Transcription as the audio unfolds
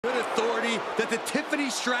Good authority that the Tiffany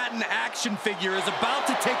Stratton action figure is about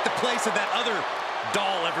to take the place of that other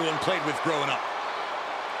doll everyone played with growing up.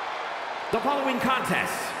 The following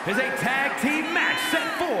contest is a tag team match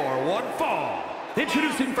set for one fall.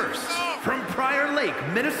 Introducing first, from Prior Lake,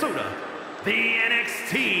 Minnesota, the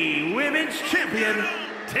NXT Women's Champion,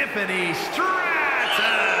 Tiffany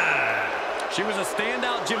Stratton. She was a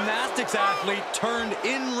standout gymnastics athlete turned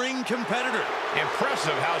in-ring competitor.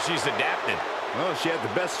 Impressive how she's adapted. Oh, she had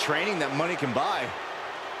the best training that money can buy.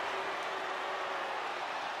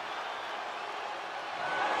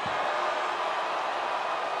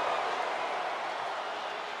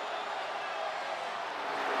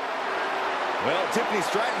 Well, Tiffany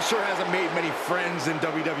Stratton sure hasn't made many friends in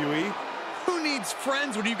WWE. Who needs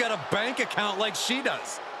friends when you've got a bank account like she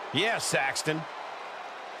does? Yeah, Saxton.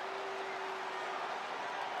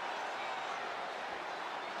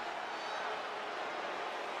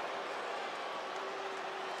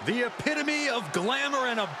 The epitome of glamour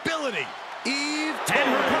and ability, Eve Torres. And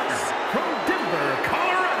her partner, from Denver,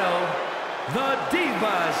 Colorado, the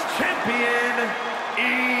Divas Champion,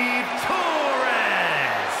 Eve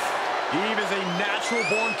Torres. Eve is a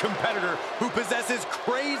natural-born competitor who possesses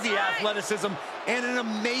crazy athleticism and an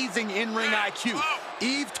amazing in-ring IQ.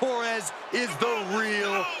 Eve Torres is the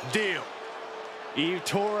real deal. Eve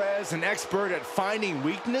Torres, an expert at finding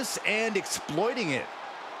weakness and exploiting it.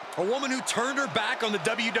 A woman who turned her back on the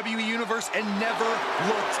WWE Universe and never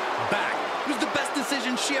looked back. It was the best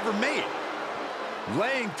decision she ever made.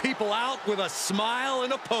 Laying people out with a smile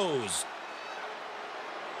and a pose.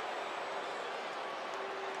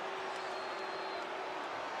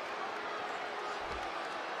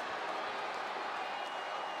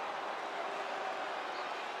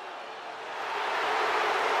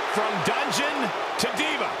 From dungeon to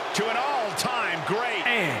diva to an all-time great.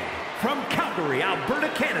 And from Calgary, Alberta,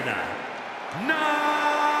 Canada, Natalya!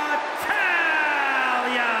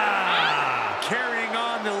 Carrying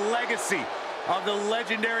on the legacy of the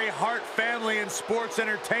legendary Hart family in sports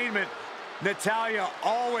entertainment, Natalya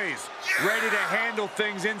always ready to handle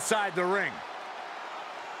things inside the ring.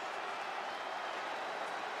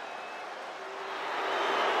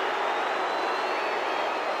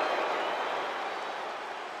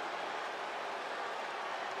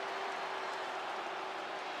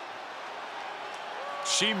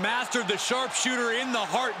 She mastered the sharpshooter in the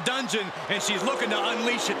Hart dungeon, and she's looking to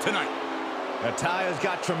unleash it tonight. Natalya's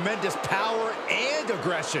got tremendous power and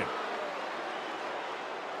aggression.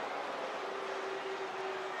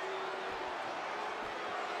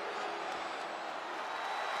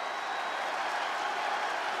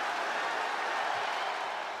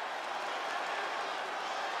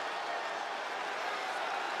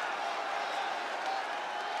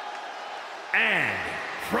 And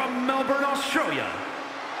from Melbourne, Australia,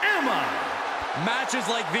 Matches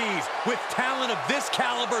like these, with talent of this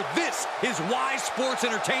caliber, this is why sports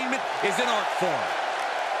entertainment is an art form.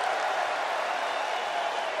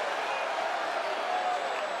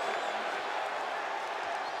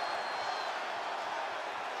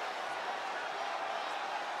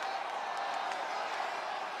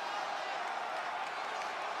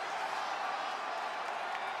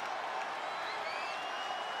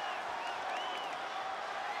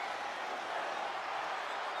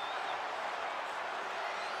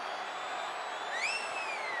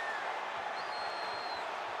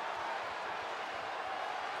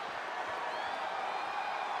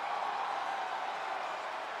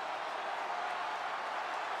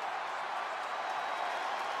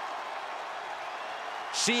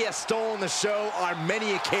 She has stolen the show on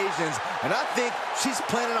many occasions, and I think she's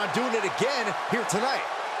planning on doing it again here tonight.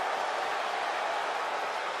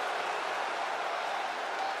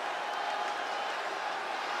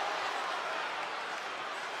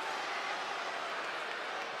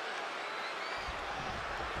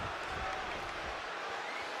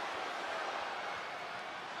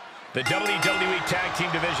 The WWE Tag Team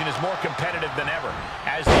division is more competitive than ever.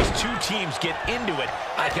 As these two teams get into it,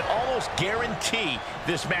 I can almost guarantee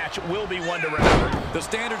this match will be one to remember. The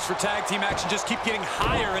standards for tag team action just keep getting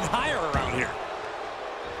higher and higher around here.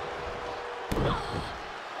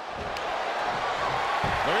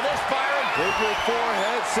 Look at this, Byron. Big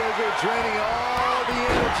forehead scissor, draining all the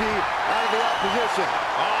energy out of the opposition.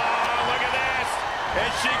 Oh, look at this.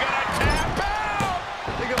 Is she going to tap out?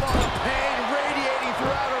 Think of all the pain radiating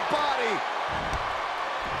throughout her body.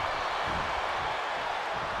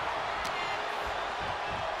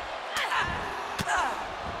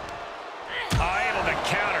 Able to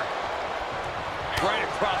counter. Right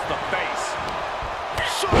across the face.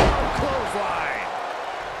 Sharp clothesline.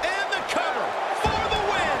 And the cover for the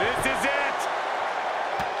win. This is it.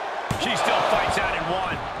 She still fights out in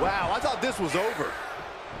one. Wow, I thought this was over.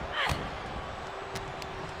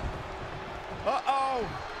 Uh-oh.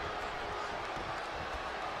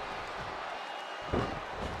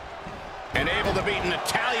 And able to beat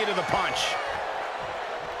Natalya to the punch.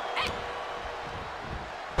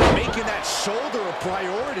 Making that shoulder a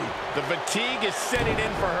priority. The fatigue is setting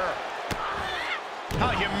in for her. How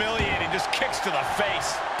humiliating. Just kicks to the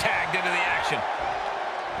face. Tagged into the action.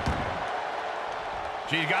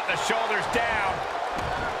 She's got the shoulders down.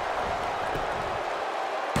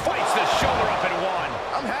 Fights the shoulder up and one.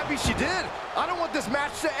 I'm happy she did. I don't want this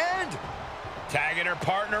match to end. Tagging her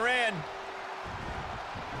partner in.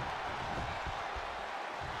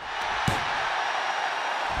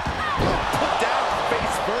 Put down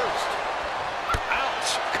face first.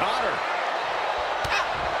 Ouch. Caught her.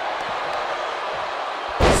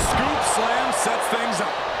 Scoop slam sets things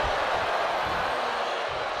up.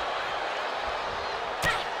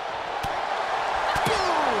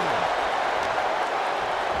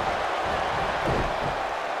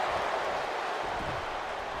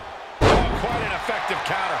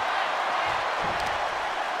 Counter.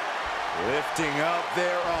 Lifting up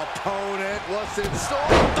their opponent. What's in store?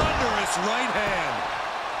 Thunderous right hand.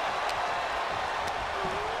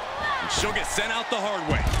 And she'll get sent out the hard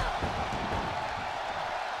way.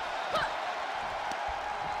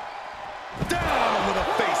 Down with a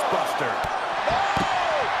face buster. Oh!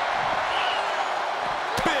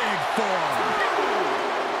 Big forearm.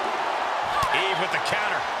 Eve with the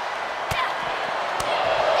counter.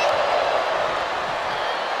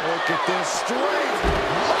 Look at this strength.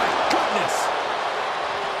 My goodness.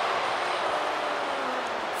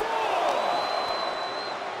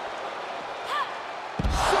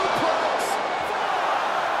 Suplex.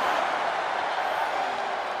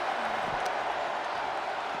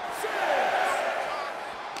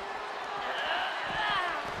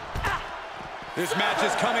 This match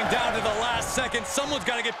is coming down to the last second. Someone's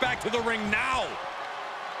got to get back to the ring now.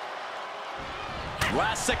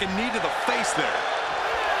 Last second knee to the face there.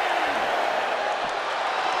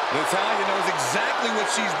 Natalya knows exactly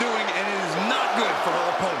what she's doing, and it is not good for her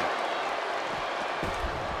opponent.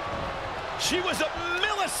 She was a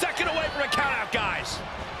millisecond away from a countout, guys.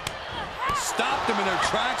 Stopped them in their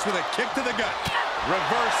tracks with a kick to the gut.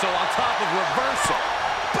 Reversal on top of reversal.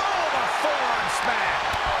 Boom, a forearm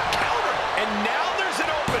smash. Counter, and now there's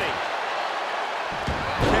an opening.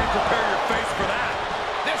 Can't prepare your face for that.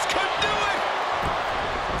 This could do it.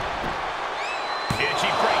 And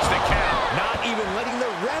she breaks the count. Not even letting the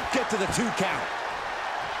ref get to the 2 count.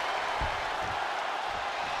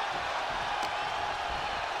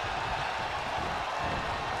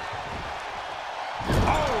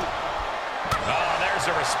 Oh, there's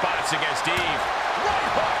a response against Eve. Right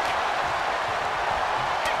hook.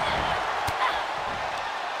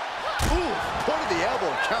 Ooh, point of the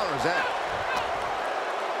elbow counters that.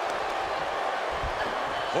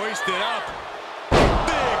 Hoisted up.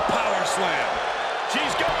 Big power slam.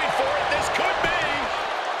 She's going for it. This could be.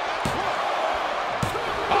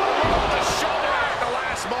 Oh, the shoulder at the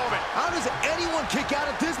last moment. How does anyone kick out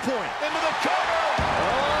at this point? Into the cover.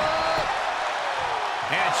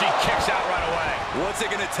 And she kicks out right away. What's it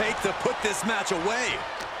going to take to put this match away?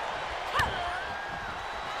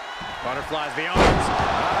 Butterflies the arms.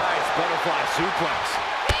 Nice butterfly suplex.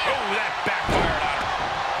 Oh, that backfired on her.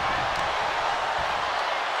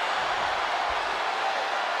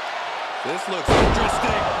 This looks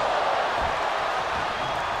interesting.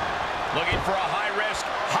 Looking for a high-risk,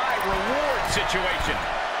 high-reward situation.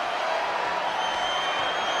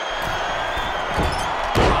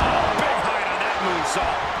 Oh, big height on that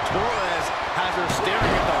moonsault. Torres has her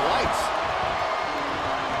staring at the lights.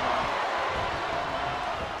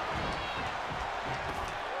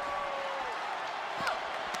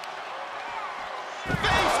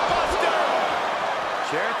 Face buster.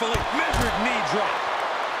 Carefully measured knee drop.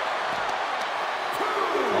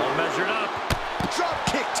 All measured up. Drop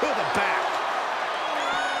kick to the back.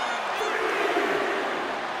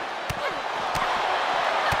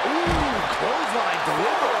 Ooh, clothesline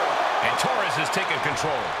delivered. And Torres has taken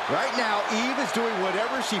control. Right now, Eve is doing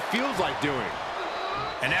whatever she feels like doing.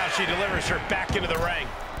 And now she delivers her back into the ring.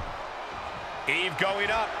 Eve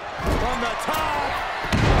going up. From the top.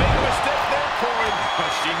 Big mistake there, Corey.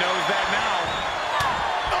 But she knows that now.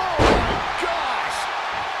 Oh, my gosh.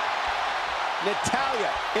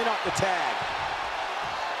 Natalya in off the tag.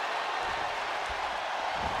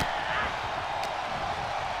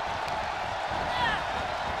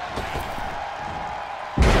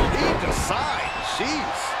 Eve decide.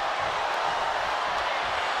 Jeez.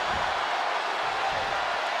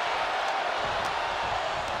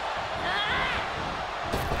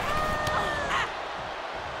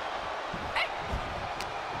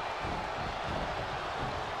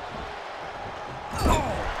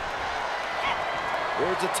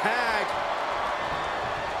 towards a tag.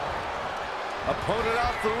 Opponent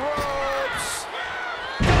off the ropes.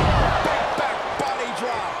 Big back body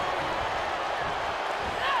drop.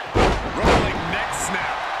 Rolling neck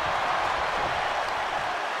snap.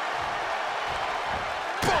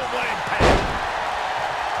 Boom, what impact.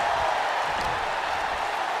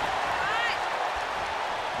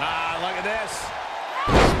 Look at this.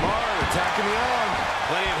 Smart, attacking the arm.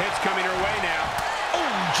 Plenty of hits coming her way now.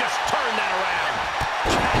 Oh, just turn that around.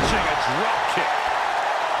 Catching a drop kick.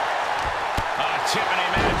 Tiffany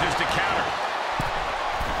manages to counter.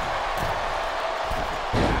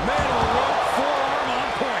 Middle rope forearm on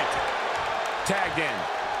point. Tagged in.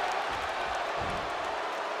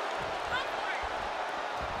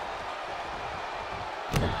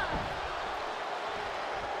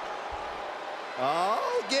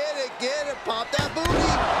 Oh, get it, pop that booty.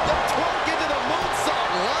 The torque into the moonsault,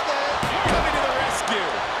 love it. Coming to the rescue.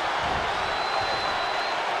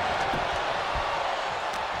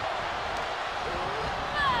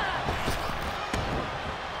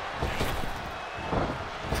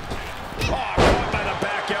 Oh, caught by the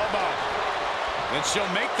back elbow. And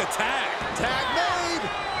she'll make the tag. Tag made.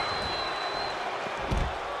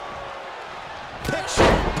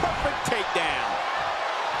 Picture perfect takedown.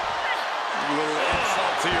 A little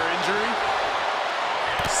insult to your injury.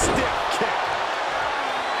 Stiff kick.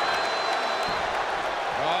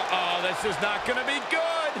 Uh-oh, this is not going to be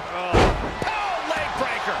good. Oh, leg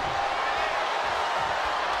breaker.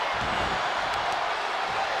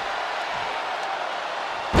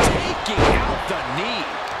 Taking out the knee.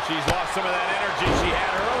 She's lost some of that energy she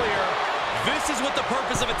had earlier. This is what the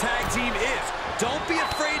purpose of a tag team is. Don't be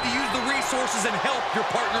afraid to use the resources and help your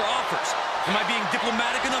partner offers. Am I being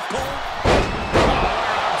diplomatic enough, Cole?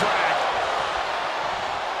 Drag.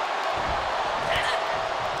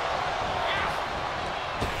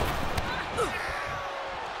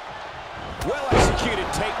 Well-executed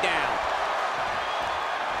takedown.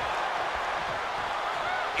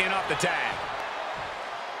 In off the tag.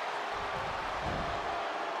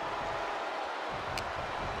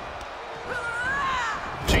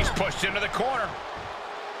 She's pushed into the corner.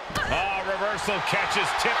 Oh, reversal catches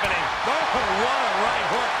Tiffany. Oh, what a right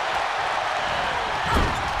hook.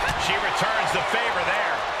 She returns the favor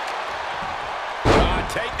there.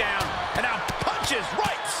 Takedown. And now punches,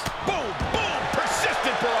 rights. Boom, boom.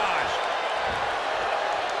 Persistent barrage.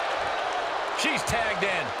 She's tagged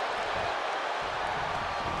in.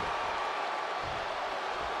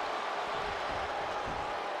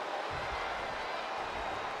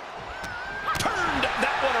 Turned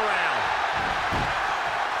that one around.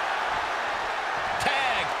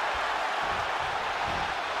 Tag.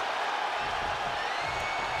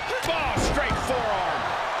 Oh, straight forearm.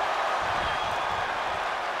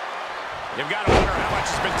 You've got to wonder how much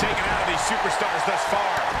has been taken out of these superstars thus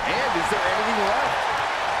far. And is there anything left?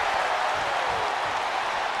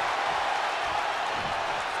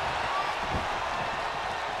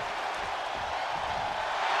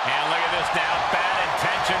 And look at this now. Bad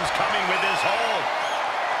intentions coming with this hold.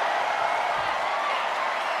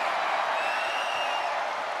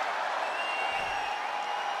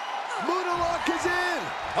 Muda lock is in.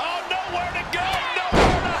 Oh, nowhere to go.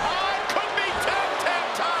 Nowhere to hide. Could be tap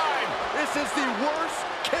time. This is the worst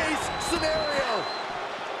case scenario.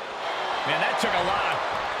 Man, that took a lot of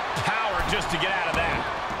power just to get out of that.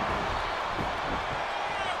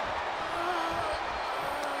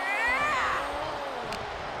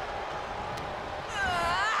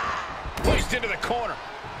 Placed into the corner.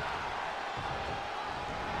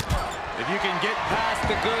 If you can get past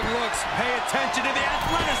the good looks, pay attention to the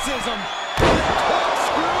athleticism.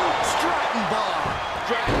 Corkscrew Stratton bar.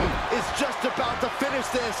 Stratton is just about to finish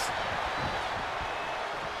this.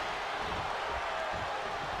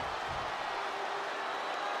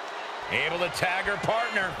 Able to tag her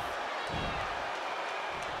partner.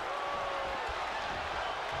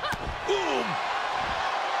 Boom!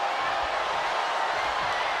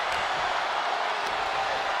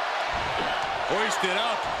 Hoisted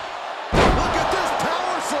up. Look at this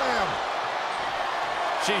power slam.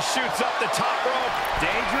 She shoots up the top rope.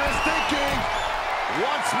 Dangerous thinking.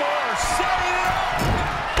 Once more, setting it up.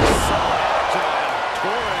 So agile.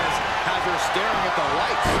 Torres has her staring at the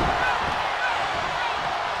lights.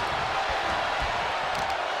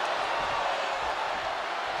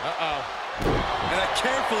 Uh-oh. And a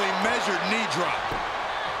carefully measured knee drop.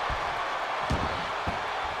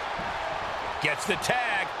 Gets the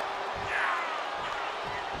tag.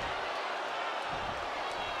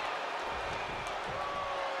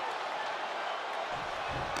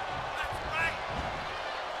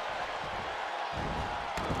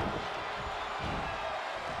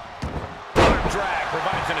 drag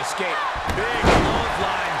provides an escape. Big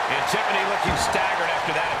clothesline. And Tiffany looking staggered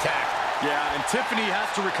after that attack. Yeah, and Tiffany has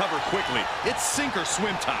to recover quickly. It's sink or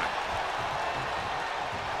swim time.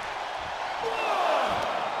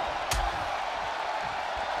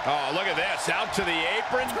 Oh, look at this. Out to the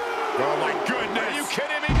apron. Oh, my goodness. Are you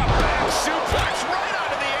kidding me? A back suplex right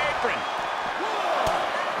onto the apron.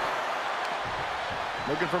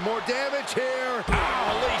 Looking for more damage here.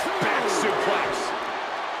 Release back suplex.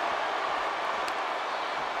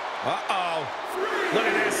 Uh-oh. Look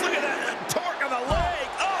at this. Look at that torque on the leg.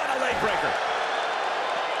 Oh, and a leg breaker.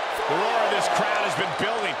 The roar of this crowd has been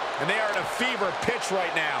building, and they are in a fever pitch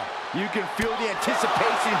right now. You can feel the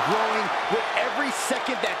anticipation growing with every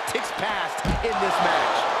second that ticks past in this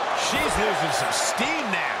match. She's losing some steam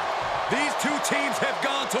now. These two teams have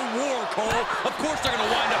gone to war, Cole. Of course they're going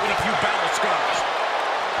to wind up with a few battle scars.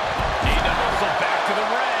 Need to hustle back to the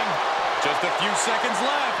ring. Just a few seconds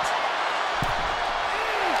left.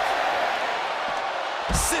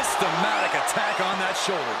 Systematic attack on that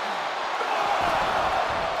shoulder.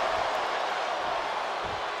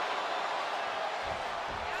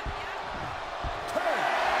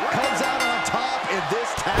 Comes out on top in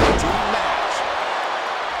this tag team match.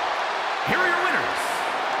 Here are your winners,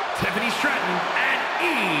 Tiffany Stratton and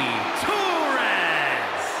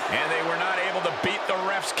Torres. And they were not able to beat the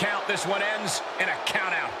ref's count. This one ends in a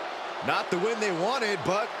count out. Not the win they wanted,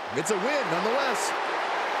 but it's a win nonetheless.